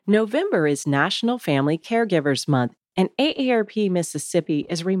November is National Family-Caregivers Month, and AARP Mississippi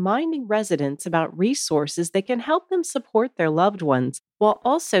is reminding residents about resources that can help them support their loved ones while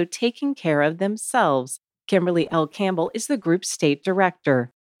also taking care of themselves. Kimberly L Campbell is the group's state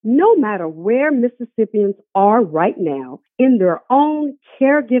director. No matter where Mississippians are right now in their own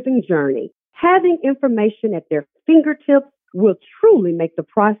caregiving journey, having information at their fingertips will truly make the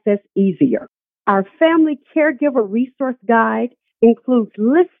process easier. Our Family Caregiver Resource Guide includes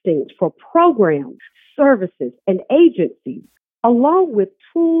listings for programs, services, and agencies, along with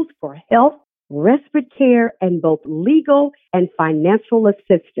tools for health, respite care, and both legal and financial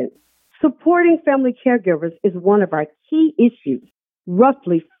assistance. Supporting family caregivers is one of our key issues.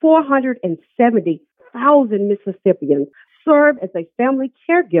 Roughly 470,000 Mississippians serve as a family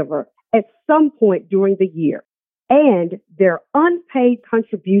caregiver at some point during the year, and their unpaid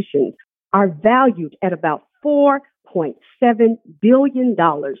contributions are valued at about $4.7 billion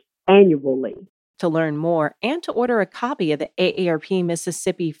annually. To learn more and to order a copy of the AARP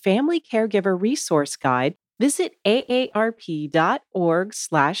Mississippi Family-Caregiver Resource Guide, visit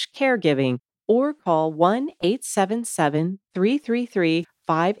aarp.org/caregiving or call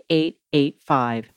 1-877-333-5885.